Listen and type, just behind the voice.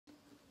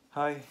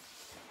Hi,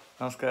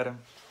 നമസ്കാരം.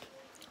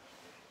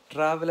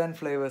 Travel and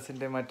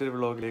ഫ്ലേവേഴ്സിൻ്റെ മറ്റൊരു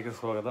വ്ളോഗിലേക്ക്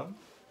സ്വാഗതം.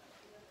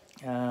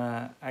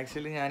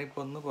 ആക്ച്വലി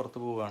ഞാനിപ്പോൾ ഒന്ന് പുറത്ത്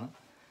പോവുകയാണ്.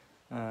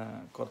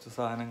 കുറച്ച്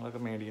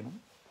സാധനങ്ങളൊക്കെ മേടിക്കണം.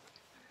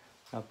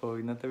 അപ്പോൾ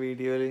ഇന്നത്തെ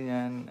വീഡിയോയിൽ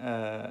ഞാൻ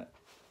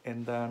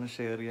എന്താണ്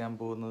ഷെയർ ചെയ്യാൻ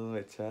പോകുന്നതെന്ന്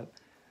വെച്ചാൽ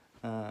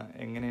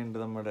എങ്ങനെയുണ്ട്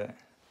നമ്മുടെ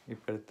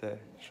ഇപ്പോഴത്തെ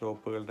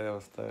ഷോപ്പുകളുടെ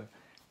അവസ്ഥ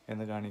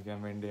എന്ന്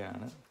കാണിക്കാൻ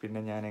വേണ്ടിയാണ്.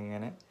 പിന്നെ ഞാൻ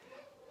എങ്ങനെ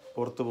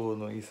പുറത്തു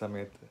പോകുന്നു ഈ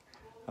സമയത്ത്,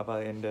 അപ്പോൾ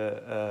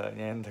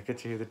ഞാൻ എന്തൊക്കെ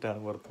ചെയ്തിട്ടാണ്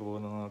പുറത്ത്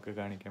പോകുന്നതെന്നൊക്കെ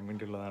കാണിക്കാൻ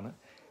വേണ്ടിയുള്ളതാണ്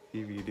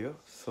ഈ video.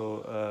 So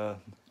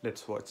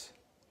let's watch.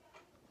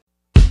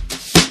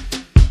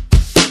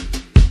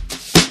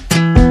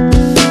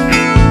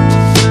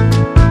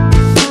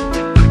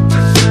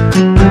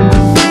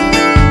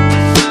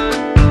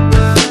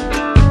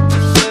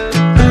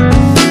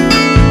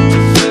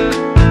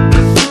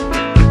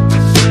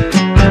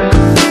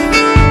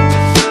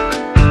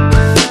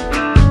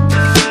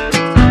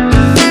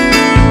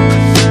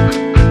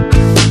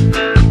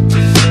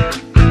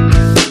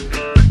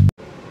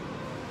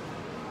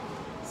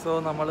 So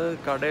നമ്മൾ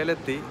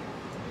കടയിലെത്തി.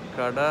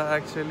 കട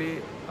ആക്ച്വലി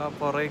ആ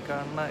പുറകിൽ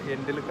കാണുന്ന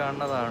എൻഡിൽ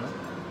കാണുന്നതാണ്.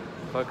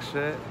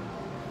 പക്ഷേ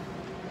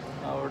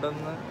അവിടെ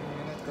നിന്ന്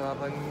ഇങ്ങനെ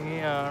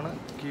കറങ്ങിയാണ്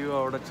ക്യൂ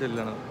അവിടെ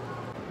ചെല്ലണത്.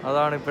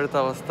 അതാണ് ഇപ്പോഴത്തെ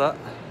അവസ്ഥ.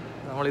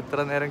 നമ്മൾ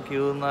ഇത്ര നേരം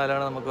ക്യൂ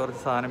നിന്നാലാണ് നമുക്ക്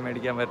കുറച്ച് സാധനം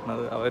മേടിക്കാൻ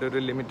പറ്റുന്നത്.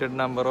 അവരൊരു ലിമിറ്റഡ്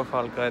നമ്പർ ഓഫ്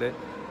ആൾക്കാർ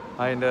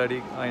അതിൻ്റെ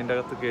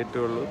അകത്ത്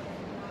കയറ്റുള്ളൂ.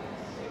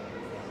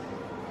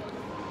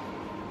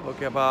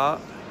 ഓക്കെ, അപ്പോൾ ആ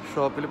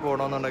ഷോപ്പിൽ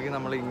പോകണമെന്നുണ്ടെങ്കിൽ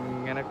നമ്മൾ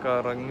ഇങ്ങനെ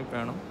കറങ്ങി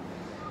വേണം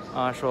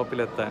ആ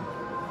ഷോപ്പിലെത്താൻ.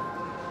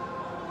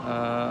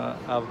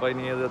 അപ്പോൾ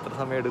ഇനി അത് എത്ര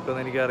സമയം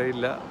എടുക്കുമെന്ന്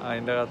എനിക്കറിയില്ല.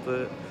 അതിൻ്റെ അകത്ത്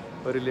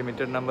ഒരു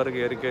ലിമിറ്റഡ് നമ്പർ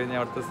കയറി കഴിഞ്ഞാൽ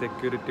അവിടുത്തെ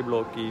സെക്യൂരിറ്റി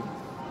ബ്ലോക്ക് ചെയ്യും.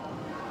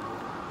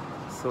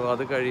 സോ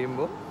അത്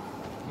കഴിയുമ്പോൾ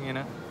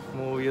ഇങ്ങനെ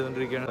മൂവ്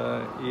ചെയ്തുകൊണ്ടിരിക്കുകയാണ്.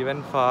 ഈവൻ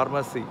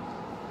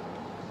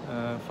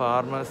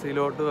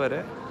ഫാർമസിയിലോട്ട്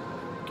വരെ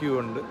ക്യൂ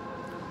ഉണ്ട്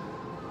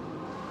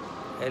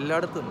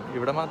എല്ലായിടത്തും.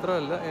 ഇവിടെ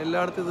മാത്രമല്ല,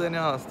 എല്ലായിടത്തും ഇത്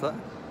തന്നെയാണ് അവസ്ഥ.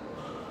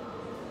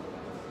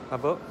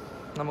 അപ്പോൾ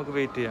നമുക്ക്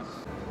വെയിറ്റ് ചെയ്യാം.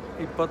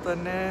 ഇപ്പോൾ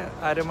തന്നെ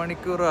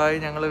അരമണിക്കൂറായി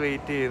ഞങ്ങൾ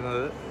വെയിറ്റ്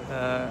ചെയ്യുന്നത്.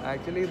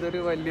 ആക്ച്വലി ഇതൊരു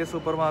വലിയ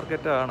സൂപ്പർ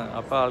മാർക്കറ്റാണ്.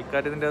 അപ്പോൾ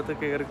ആൾക്കാർ ഇതിൻ്റെ അകത്ത്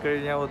കയറി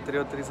കഴിഞ്ഞാൽ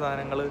ഒത്തിരി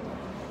സാധനങ്ങൾ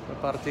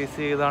പർച്ചേസ്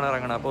ചെയ്താണ്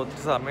ഇറങ്ങണം. അപ്പോൾ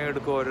ഒത്തിരി സമയം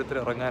എടുക്കും ഓരോരുത്തർ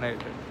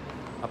ഇറങ്ങാനായിട്ട്.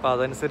 അപ്പോൾ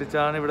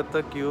അതനുസരിച്ചാണ്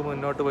ഇവിടുത്തെ ക്യൂ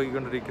മുന്നോട്ട്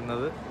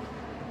പോയിക്കൊണ്ടിരിക്കുന്നത്.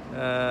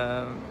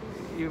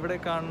 ഇവിടെ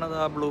കാണുന്നത്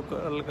ആ ബ്ലൂ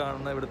കളറിൽ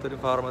കാണുന്ന ഇവിടുത്തെ ഒരു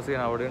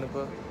ഫാർമസിയാണ്. അവിടെയാണ്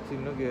ഇപ്പോൾ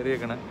ചിന്നു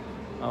കയറിയേക്കണേ.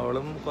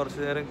 അവളും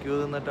കുറച്ച് നേരം ക്യൂ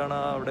നിന്നിട്ടാണ്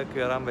അവിടെ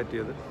കയറാൻ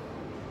പറ്റിയത്.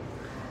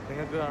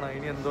 നിങ്ങൾക്ക് കാണാം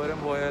ഇനി എന്തോരം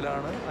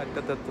പോയാലാണ്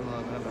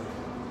അറ്റത്തെത്തുന്നത്. കണ്ടോ,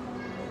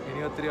 ഇനി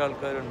ഒത്തിരി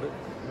ആൾക്കാരുണ്ട്.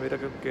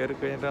 ഇവരൊക്കെ കയറി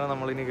കഴിഞ്ഞിട്ടാണ്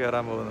നമ്മളിനി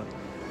കയറാൻ പോകുന്നത്.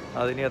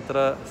 അതിനി എത്ര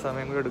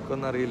സമയം കൂടി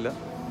എടുക്കുമെന്ന് അറിയില്ല.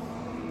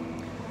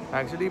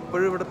 ആക്ച്വലി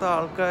ഇപ്പോഴും ഇവിടുത്തെ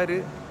ആൾക്കാർ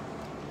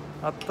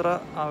അത്ര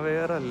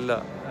അവെയറല്ല.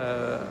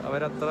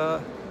 അവരത്ര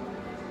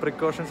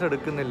പ്രിക്കോഷൻസ്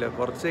എടുക്കുന്നില്ല.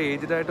 കുറച്ച്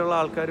ഏജ്ഡ് ആയിട്ടുള്ള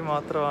ആൾക്കാർ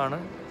മാത്രമാണ്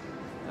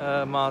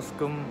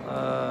മാസ്കും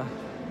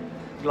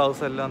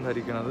ഗ്ലൗസ് എല്ലാം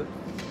ധരിക്കുന്നത്.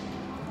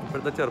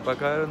 ഇപ്പോഴത്തെ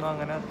ചെറുപ്പക്കാരൊന്നും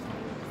അങ്ങനെ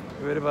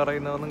ഇവർ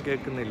പറയുന്നതൊന്നും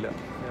കേൾക്കുന്നില്ല.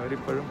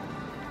 അവരിപ്പോഴും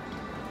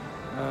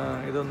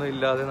ഇതൊന്നും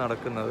ഇല്ലാതെ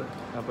നടക്കുന്നത്.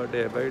 അപ്പോൾ ഡേ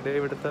ബൈ ഡേ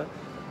ഇവിടുത്തെ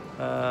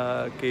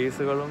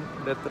കേസുകളും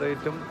ഡെത്ത്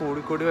റേറ്റും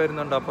കൂടിക്കൂടി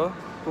വരുന്നുണ്ട്. അപ്പോൾ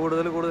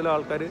കൂടുതൽ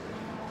ആൾക്കാർ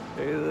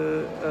ഇത്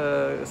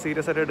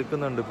സീരിയസ് ആയിട്ട്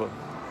എടുക്കുന്നുണ്ട്. ഇപ്പോൾ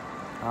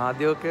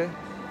ആദ്യമൊക്കെ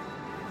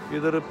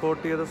ഇത്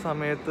റിപ്പോർട്ട് ചെയ്ത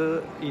സമയത്ത്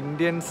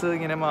ഇന്ത്യൻസ്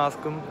ഇങ്ങനെ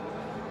മാസ്കും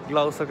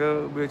ഗ്ലൗസൊക്കെ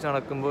ഉപയോഗിച്ച്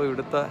നടക്കുമ്പോൾ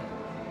ഇവിടുത്തെ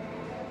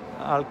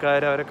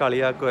ആൾക്കാർ അവരെ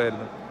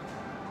കളിയാക്കുമായിരുന്നു,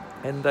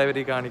 എന്താ ഇവർ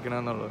ഈ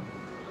കാണിക്കണമെന്നുള്ളത്.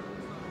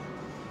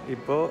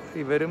 ഇപ്പോൾ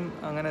ഇവരും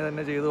അങ്ങനെ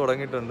തന്നെ ചെയ്തു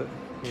തുടങ്ങിയിട്ടുണ്ട്.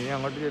 ഇനി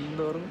അങ്ങോട്ട്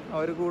ചെല്ലുന്തോറും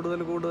അവർ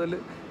കൂടുതൽ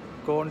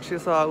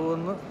കോൺഷ്യസ്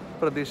ആകുമെന്ന്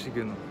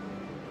പ്രതീക്ഷിക്കുന്നു.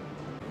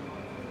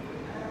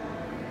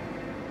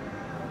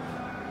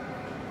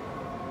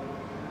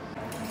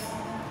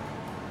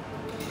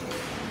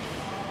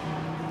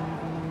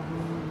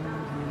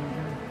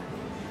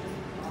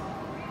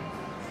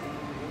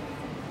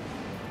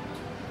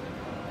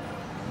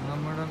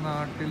 നമ്മുടെ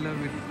നാട്ടിലെ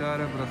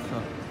വിറ്റാര പ്രസ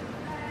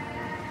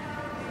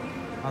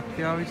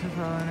അത്യാവശ്യ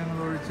സാധനങ്ങൾ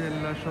ഒഴിച്ച്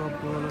എല്ലാ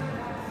ഷോപ്പുകളും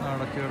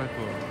അടച്ചു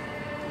കിടക്കുകയാണ്.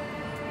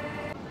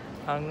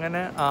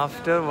 അങ്ങനെ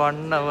ആഫ്റ്റർ 1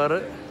 hour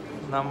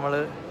നമ്മൾ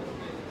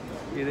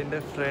ഇതിൻ്റെ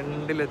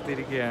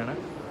ഫ്രണ്ടിലെത്തിയിരിക്കുകയാണ്.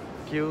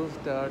 Q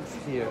starts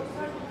here.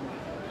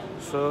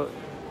 സോ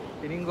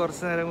ഇനിയും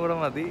കുറച്ച് നേരം കൂടെ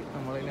മതി,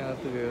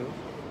 നമ്മളിതിനകത്ത് കയറും.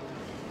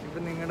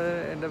 ഇപ്പം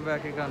എൻ്റെ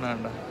ബാക്കിൽ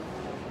കാണാണ്ട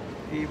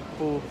ഈ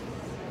പൂ,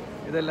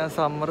 ഇതെല്ലാം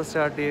സമ്മർ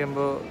സ്റ്റാർട്ട്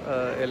ചെയ്യുമ്പോൾ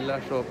എല്ലാ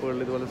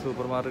ഷോപ്പുകളിലും ഇതുപോലെ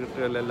സൂപ്പർ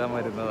മാർക്കറ്റുകളിലെല്ലാം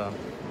വരുന്നതാണ്.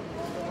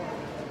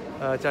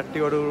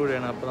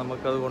 ചട്ടിയോടുകൂടിയാണ്. അപ്പോൾ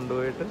നമുക്കത്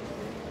കൊണ്ടുപോയിട്ട്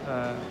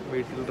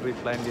വീട്ടിൽ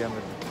റീപ്ലാന്റ് ചെയ്യാൻ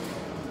പറ്റും.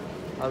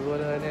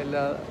 അതുപോലെ തന്നെ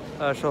എല്ലാ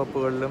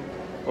ഷോപ്പുകളിലും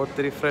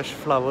ഒത്തിരി ഫ്രഷ്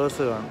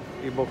ഫ്ലവേഴ്സ് കാണും.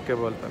 ഈ ബൊക്കെ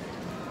പോലത്തെ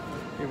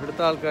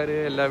ഇവിടുത്തെ ആൾക്കാർ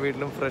എല്ലാ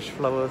വീട്ടിലും ഫ്രഷ്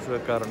ഫ്ലവേഴ്സ്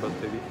വെക്കാറുണ്ട്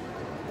ഒത്തിരി.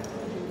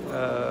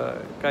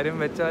 കാര്യം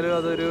വെച്ചാലും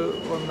അതൊരു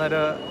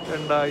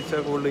 1.5-2 ആഴ്ച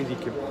കൂടുതൽ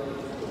ഇരിക്കും.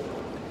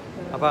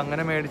 അപ്പോൾ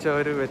അങ്ങനെ മേടിച്ച്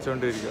അവർ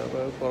വെച്ചുകൊണ്ടിരിക്കും.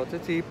 അപ്പോൾ കുറച്ച്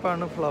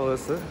ചീപ്പാണ്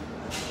ഫ്ലവേഴ്സ്.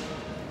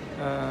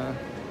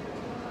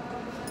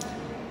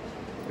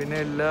 പിന്നെ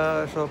എല്ലാ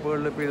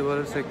ഷോപ്പുകളിലും ഇപ്പോൾ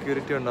ഇതുപോലെ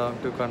സെക്യൂരിറ്റി ഉണ്ടാകും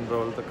to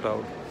control the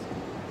crowd.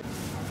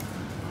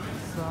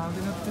 So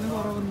സാധനത്തിന്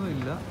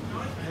കുറവൊന്നുമില്ല,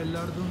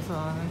 എല്ലായിടത്തും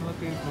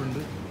സാധനങ്ങളൊക്കെ ഇപ്പോൾ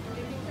ഉണ്ട്.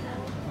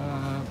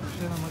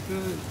 പക്ഷെ നമുക്ക്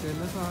ചില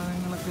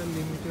സാധനങ്ങളൊക്കെ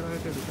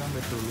ലിമിറ്റഡായിട്ട് എടുക്കാൻ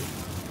പറ്റുള്ളൂ.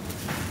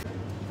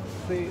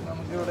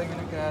 നമുക്കിവിടെ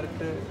ഇങ്ങനെ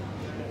ക്യാരറ്റ്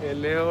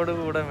ഇലയോട്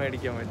കൂടെ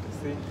മേടിക്കാൻ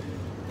പറ്റും.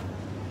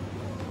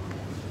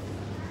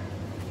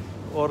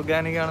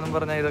 ഓർഗാനിക് ആണെന്ന്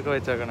പറഞ്ഞാൽ ഇതൊക്കെ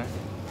വെച്ചേക്കണേ.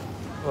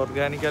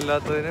 ഓർഗാനിക്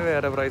അല്ലാത്തതിന്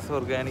വേറെ പ്രൈസ്,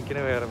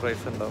 ഓർഗാനിക്കിന് വേറെ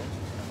പ്രൈസ് ഉണ്ടാവും.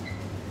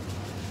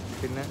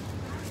 പിന്നെ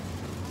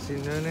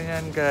ചിന്നുവിന്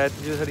ഞാൻ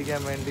ക്യാരറ്റ് ജ്യൂസ്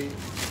അടിക്കാൻ വേണ്ടി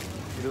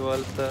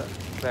ഇതുപോലത്തെ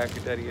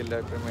പാക്കറ്റ് ആയിരിക്കും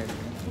എല്ലാവരും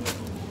മേടിക്കുന്നത്.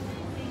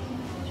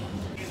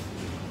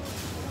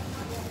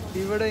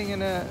 ഇവിടെ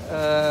ഇങ്ങനെ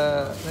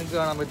നിങ്ങൾക്ക്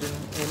കാണാൻ പറ്റും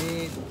ഇനി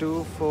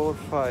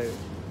 245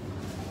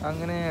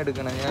 അങ്ങനെ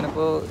എടുക്കണം.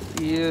 ഞാനിപ്പോൾ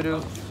ഈ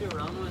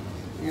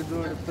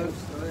ഇതും എടുത്ത്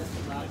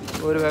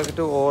ഒരു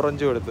പാക്കറ്റ്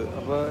ഓറഞ്ചും എടുത്ത്,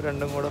 അപ്പോൾ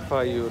രണ്ടും കൂടെ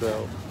 €5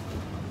 ആവും.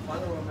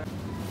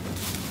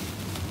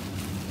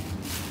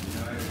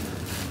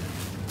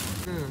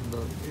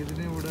 ഉണ്ടോ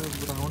ഇതിന് ഇവിടെ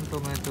ബ്രൗൺ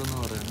ടൊമാറ്റോ എന്ന്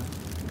പറയുന്നത്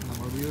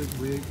നമ്മൾ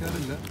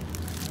ഉപയോഗിക്കാറില്ല.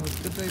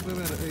 ഒറ്റ ടൈപ്പ്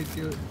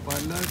വെറൈറ്റി,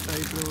 പല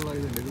ടൈപ്പിലുള്ള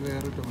ഇതുണ്ട്. ഇത്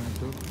വേറെ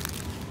ടൊമാറ്റോ.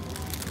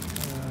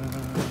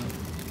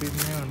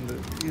 പിന്നെ ഉണ്ട്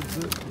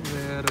ഇത്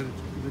വേറെ,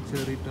 ഇത്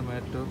ചെറി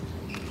ടൊമാറ്റോ,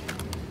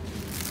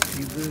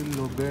 ഇത്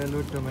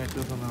ലൊബേലോ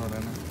ടൊമാറ്റോസ് എന്ന്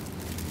പറയുന്നത്.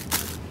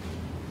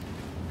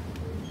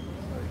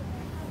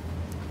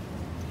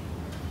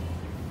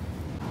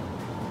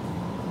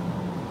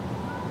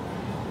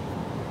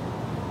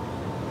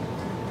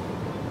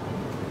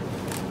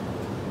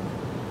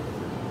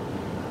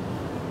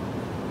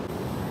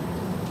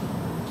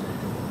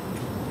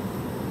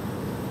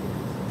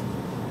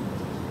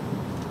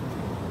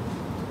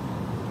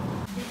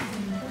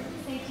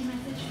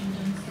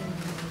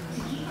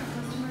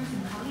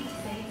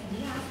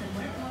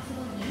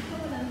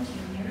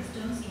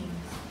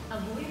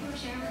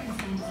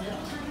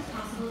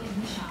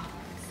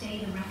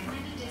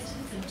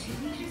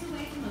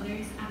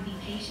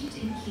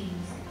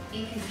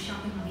 If you are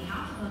shopping on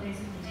behalf of others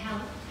and need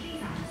help,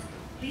 please ask.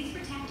 Please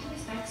protect and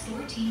respect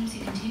store teams who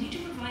continue to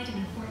provide an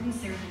important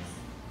service.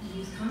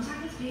 Use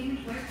contactless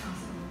payment where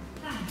possible.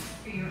 Thanks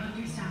for your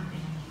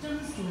understanding.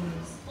 Dunn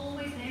Stores,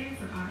 always there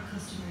for our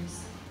customers.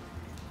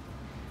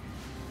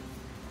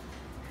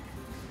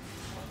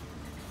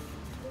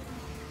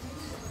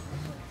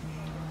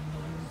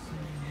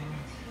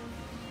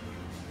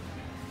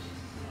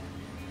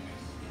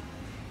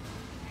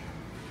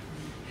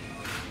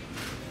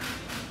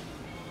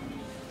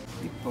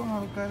 ഇപ്പോൾ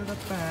ആൾക്കാരുടെ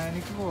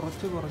panic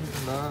കുറച്ച്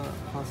കുറഞ്ഞിട്ടുണ്ട്.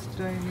 First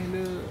ടൈമിൽ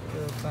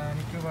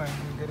panic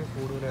ഭയങ്കര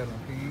കൂടുതലായിരുന്നു.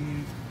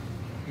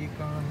 ഈ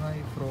കാണുന്ന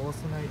ഈ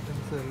ഫ്രോസൺ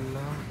ഐറ്റംസ്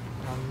എല്ലാം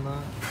അന്ന്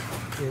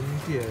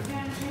എംറ്റി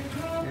ആയിരുന്നു.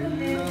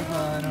 എല്ലാ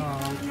സാധനവും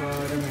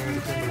ആൾക്കാർ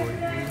മേടിച്ചുകൊണ്ട്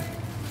പോയി.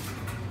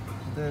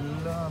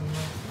 ഇതെല്ലാം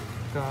അന്ന്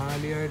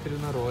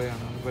കാലിയായിട്ടിരുന്ന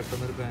റോയാണ്. അന്ന്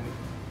പെട്ടെന്നൊരു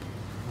പാനിക്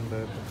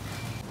ഉണ്ടായിരുന്നു.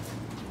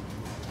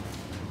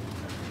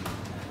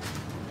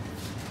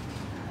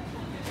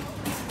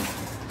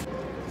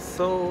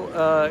 സോ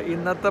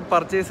ഇന്നത്തെ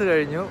പർച്ചേസ്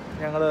കഴിഞ്ഞു.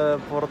 ഞങ്ങൾ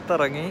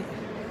പുറത്തിറങ്ങി,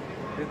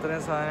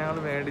 ഇത്രയും സാധനങ്ങൾ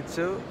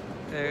മേടിച്ചു.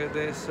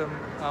 ഏകദേശം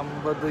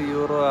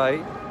 €50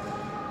 ആയി.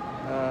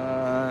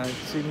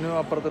 ചിന്നു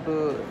അപ്പുറത്തോട്ട്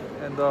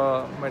എന്തോ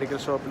മെഡിക്കൽ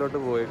ഷോപ്പിലോട്ട്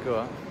പോയേക്കുക.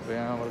 അപ്പോൾ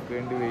ഞാൻ അവർക്ക്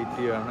വേണ്ടി വെയിറ്റ്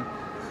ചെയ്യുകയാണ്.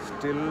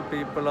 Still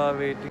people are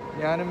waiting.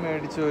 ഞാനും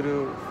മേടിച്ചു ഒരു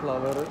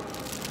ഫ്ലവർ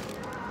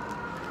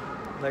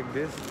ലൈക്ക്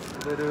ദിസ്.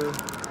 ഇതൊരു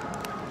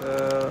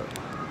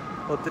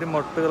ഒത്തിരി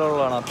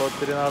മൊട്ടുകളുള്ളതാണ്. അപ്പോൾ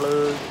ഒത്തിരി നാൾ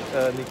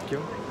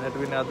നിൽക്കും. എന്നിട്ട്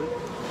പിന്നെ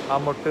ആ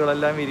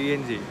മൊട്ടുകളെല്ലാം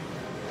വിരിയുകയും ചെയ്യും.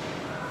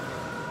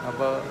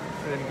 അപ്പോൾ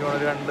എനിക്ക്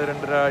തോന്നുന്നു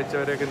 2-2.5 ആഴ്ച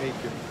വരെയൊക്കെ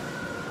നിൽക്കും.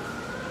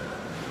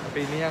 അപ്പോൾ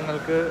ഇനി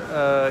ഞങ്ങൾക്ക്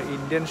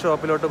ഇന്ത്യൻ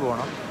ഷോപ്പിലോട്ട്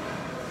പോകണം.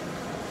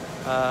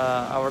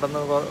 അവിടെ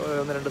നിന്ന്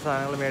 1-2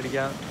 സാധനങ്ങൾ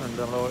മേടിക്കാനുണ്ട്.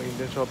 നമ്മൾ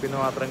ഇന്ത്യൻ ഷോപ്പിൽ നിന്ന്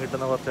മാത്രം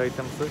കിട്ടുന്ന കുറച്ച്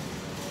ഐറ്റംസ്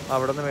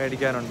അവിടെ നിന്ന്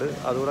മേടിക്കാനുണ്ട്.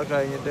 അതുകൂടെ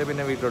കഴിഞ്ഞിട്ടേ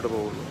പിന്നെ വീട്ടിലോട്ട്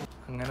പോകുള്ളൂ.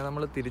 അങ്ങനെ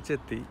നമ്മൾ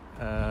തിരിച്ചെത്തി.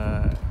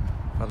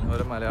 പറഞ്ഞ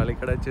പോലെ മലയാളി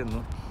കടയിൽ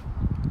ചെന്നു.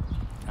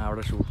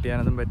 അവിടെ ഷൂട്ട്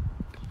ചെയ്യാനൊന്നും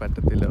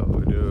പറ്റത്തില്ല.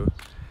 ഒരു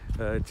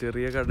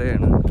ചെറിയ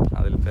കടയാണ്.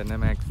 അതിൽ തന്നെ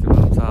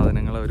മാക്സിമം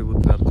സാധനങ്ങൾ അവർ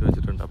കുത്തിനിറച്ച്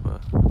വെച്ചിട്ടുണ്ട്. അപ്പോൾ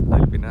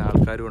അതിൽ പിന്നെ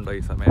ആൾക്കാരും ഉണ്ടാവും.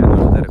 ഈ സമയം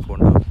തിരക്കും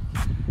ഉണ്ടാവും.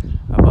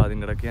 അപ്പോൾ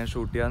അതിൻ്റെ ഇടയ്ക്ക് ഞാൻ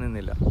ഷൂട്ട് ചെയ്യാൻ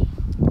നിന്നില്ല.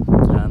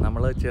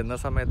 നമ്മൾ ചെന്ന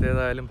സമയത്ത്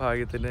ഏതായാലും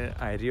ഭാഗ്യത്തിന്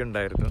അരി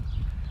ഉണ്ടായിരുന്നു.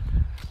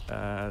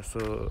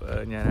 സോ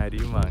ഞാൻ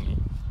അരിയും വാങ്ങി.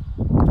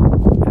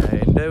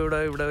 എൻ്റെ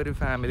ഇവിടെ ഒരു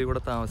ഫാമിലി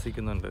കൂടെ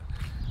താമസിക്കുന്നുണ്ട്.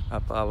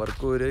 അപ്പോൾ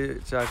അവർക്കും ഒരു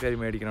ചാക്കരി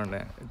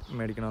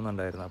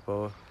മേടിക്കണമെന്നുണ്ടായിരുന്നു.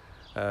 അപ്പോൾ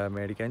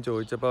മേടിക്കാൻ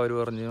ചോദിച്ചപ്പോൾ അവർ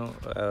പറഞ്ഞു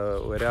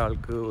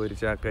ഒരാൾക്ക് ഒരു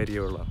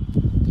ചാക്കരിയേ ഉള്ളൂ.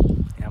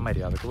 ഞാൻ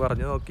മര്യാദക്ക്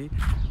പറഞ്ഞു നോക്കി,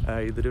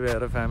 ഇതൊരു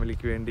വേറെ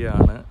ഫാമിലിക്ക്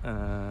വേണ്ടിയാണ്.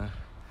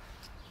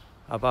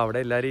 അപ്പോൾ അവിടെ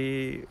എല്ലാവരും ഈ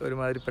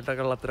ഒരുമാതിരിപ്പെട്ട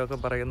കള്ളത്തരമൊക്കെ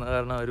പറയുന്ന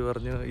കാരണം അവർ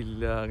പറഞ്ഞു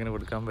ഇല്ല, അങ്ങനെ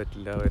കൊടുക്കാൻ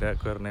പറ്റില്ല,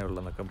 ഒരാൾക്ക് വരണേ ഉള്ളൂ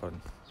എന്നൊക്കെ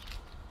പറഞ്ഞു.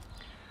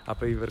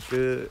 അപ്പോൾ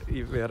ഇവർക്ക്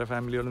ഈ വേറെ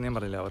ഫാമിലികളൊന്നും ഞാൻ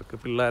പറഞ്ഞില്ല, അവർക്ക്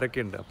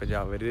പിള്ളേരൊക്കെ ഉണ്ട്. അപ്പോൾ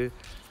അവർ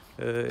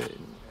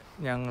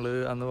ഞങ്ങൾ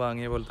അന്ന്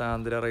വാങ്ങിയ പോലത്തെ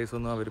ആന്ധ്ര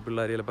റൈസൊന്നും അവർ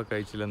പിള്ളേർ ചിലപ്പോൾ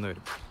കഴിച്ചില്ലെന്ന്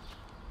വരും.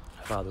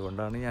 അപ്പോൾ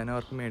അതുകൊണ്ടാണ് ഞാൻ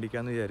അവർക്ക്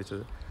മേടിക്കാമെന്ന്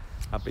വിചാരിച്ചത്.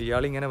 അപ്പോൾ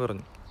ഇയാളിങ്ങനെ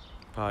പറഞ്ഞു.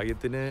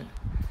 ഭാഗ്യത്തിന്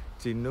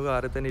ചിന്നു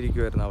കാറിൽ തന്നെ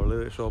ഇരിക്കുമായിരുന്നു. അവൾ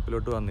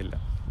ഷോപ്പിലോട്ട് വന്നില്ല.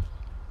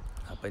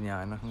 അപ്പം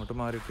ഞാൻ അങ്ങോട്ട്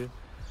മാറിയിട്ട്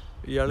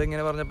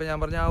ഇയാളിങ്ങനെ പറഞ്ഞപ്പോൾ ഞാൻ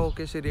പറഞ്ഞു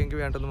ഓക്കെ ശരി എനിക്ക്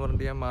വേണ്ടെന്ന്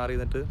പറഞ്ഞിട്ട് ഞാൻ മാറി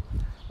നിന്നിട്ട്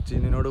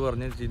ചിന്നുവിനോട്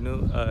പറഞ്ഞു, ചിന്നു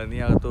നീ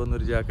അകത്ത്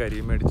വന്നൊരു ചാക്ക്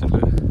അരിയും മേടിച്ചിട്ട്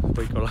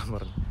പോയിക്കൊള്ളാൻ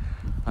പറഞ്ഞു.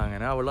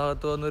 അങ്ങനെ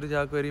അവളകത്ത് വന്നൊരു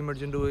ചാക്ക് അരിയും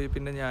മേടിച്ചിട്ട് പോയി.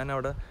 പിന്നെ ഞാൻ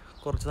അവിടെ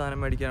കുറച്ച് സാധനം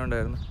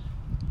മേടിക്കാനുണ്ടായിരുന്നു,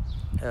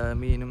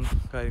 മീനും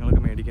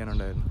കാര്യങ്ങളൊക്കെ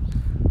മേടിക്കാനുണ്ടായിരുന്നു.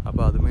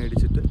 അപ്പോൾ അത്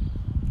മേടിച്ചിട്ട്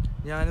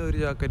ഞാനും ഒരു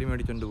ചാക്കരി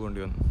മേടിച്ചുകൊണ്ട്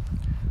പോകേണ്ടി വന്നു.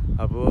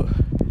 അപ്പോൾ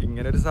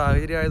ഇങ്ങനൊരു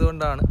സാഹചര്യം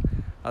ആയതുകൊണ്ടാണ്,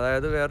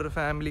 അതായത് വേറൊരു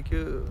ഫാമിലിക്ക്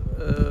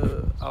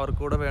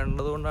അവർക്കൂടെ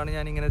വേണ്ടതുകൊണ്ടാണ്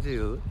ഞാനിങ്ങനെ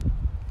ചെയ്തത്.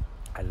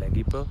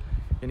 അല്ലെങ്കിൽ ഇപ്പോൾ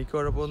എനിക്ക്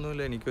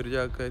കുഴപ്പമൊന്നുമില്ല, എനിക്കൊരു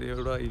ചാക്കരി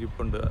ഇവിടെ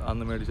ഇരിപ്പുണ്ട്,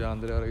 അന്ന് മേടിച്ച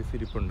ആന്ധ്ര റൈസ്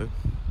ഇരിപ്പുണ്ട്.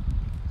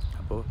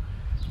 അപ്പോൾ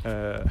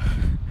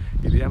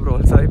ഇത് ഞാൻ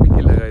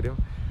പ്രോത്സാഹിപ്പിക്കില്ല, കാര്യം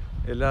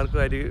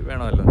എല്ലാവർക്കും അരി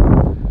വേണമല്ലോ,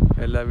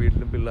 എല്ലാ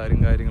വീട്ടിലും പിള്ളേരും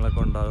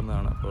കാര്യങ്ങളൊക്കെ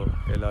ഉണ്ടാകുന്നതാണ്. അപ്പോൾ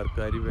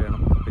എല്ലാവർക്കും അരി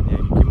വേണം. പിന്നെ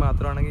എനിക്ക്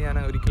മാത്രമാണെങ്കിൽ ഞാൻ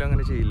ഒരിക്കലും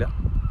അങ്ങനെ ചെയ്യില്ല.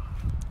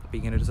 അപ്പോൾ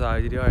ഇങ്ങനൊരു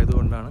സാഹചര്യം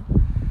ആയതുകൊണ്ടാണ്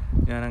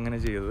ഞാൻ അങ്ങനെ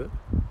ചെയ്തത്.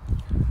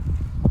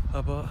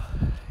 അപ്പോൾ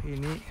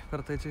ഇനി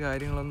പ്രത്യേകിച്ച്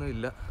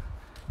കാര്യങ്ങളൊന്നുമില്ല,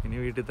 ഇനി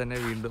വീട്ടിൽ തന്നെ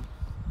വീണ്ടും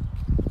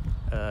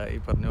ഈ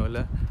പറഞ്ഞ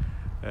പോലെ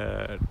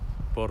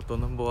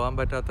പുറത്തൊന്നും പോകാൻ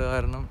പറ്റാത്ത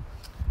കാരണം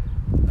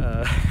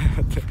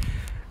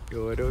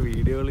ഓരോ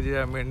വീഡിയോകൾ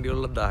ചെയ്യാൻ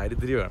വേണ്ടിയുള്ള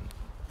ദാരിദ്ര്യമാണ്.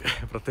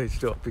 പ്രത്യേകിച്ച്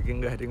ടോപ്പിക്കും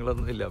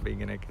കാര്യങ്ങളൊന്നുമില്ല. അപ്പോൾ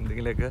ഇങ്ങനെയൊക്കെ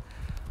എന്തെങ്കിലുമൊക്കെ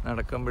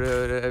നടക്കുമ്പോഴേ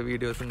ഓരോ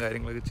വീഡിയോസും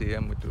കാര്യങ്ങളൊക്കെ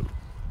ചെയ്യാൻ പറ്റുള്ളൂ.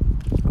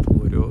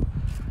 ഓരോ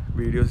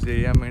വീഡിയോസ്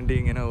ചെയ്യാൻ വേണ്ടി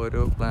ഇങ്ങനെ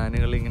ഓരോ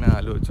പ്ലാനുകൾ ഇങ്ങനെ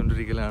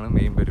ആലോചിച്ചുകൊണ്ടിരിക്കലാണ്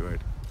മെയിൻ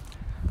പരിപാടി.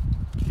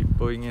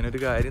 ഇപ്പോൾ ഇങ്ങനൊരു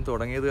കാര്യം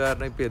തുടങ്ങിയത്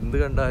കാരണം ഇപ്പോൾ എന്ത്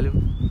കണ്ടാലും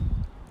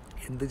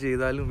എന്ത്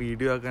ചെയ്താലും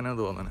വീഡിയോ ആക്കാനാണ്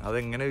തോന്നുന്നത്.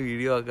 അതെങ്ങനെ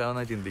വീഡിയോ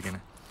ആക്കാമെന്നാണ് ചിന്തിക്കണേ.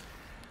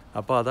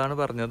 അപ്പോൾ അതാണ്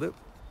പറഞ്ഞത്,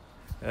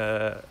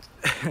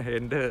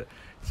 എൻ്റെ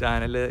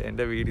ചാനൽ,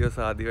 എൻ്റെ വീഡിയോസ്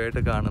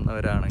ആദ്യമായിട്ട്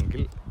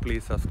കാണുന്നവരാണെങ്കിൽ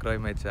പ്ലീസ്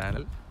സബ്സ്ക്രൈബ് മൈ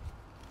ചാനൽ.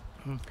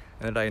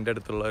 എന്നിട്ട് അതിൻ്റെ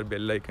അടുത്തുള്ള ഒരു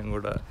ബെല്ലൈക്കൺ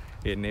കൂടെ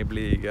എനേബിൾ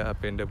ചെയ്യുക.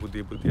 അപ്പോൾ എൻ്റെ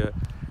പുതിയ പുതിയ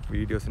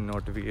വീഡിയോസിന്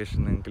നോട്ടിഫിക്കേഷൻ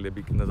നിങ്ങൾക്ക്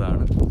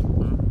ലഭിക്കുന്നതാണ്.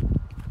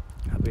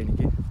 അപ്പോൾ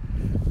എനിക്ക്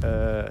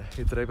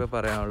ഇത്രയും ഇപ്പോൾ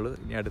പറയാനുള്ളൂ.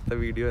 ഇനി അടുത്ത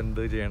വീഡിയോ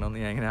എന്ത് ചെയ്യണമെന്ന്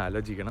ഞാൻ ഇങ്ങനെ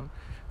ആലോചിക്കണം.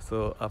 സോ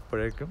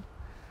അപ്പോഴേക്കും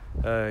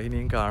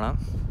ഇനിയും കാണാം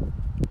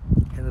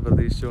എന്ന്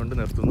പ്രതീക്ഷിച്ചുകൊണ്ട്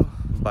നിർത്തുന്നു.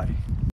 ബൈ.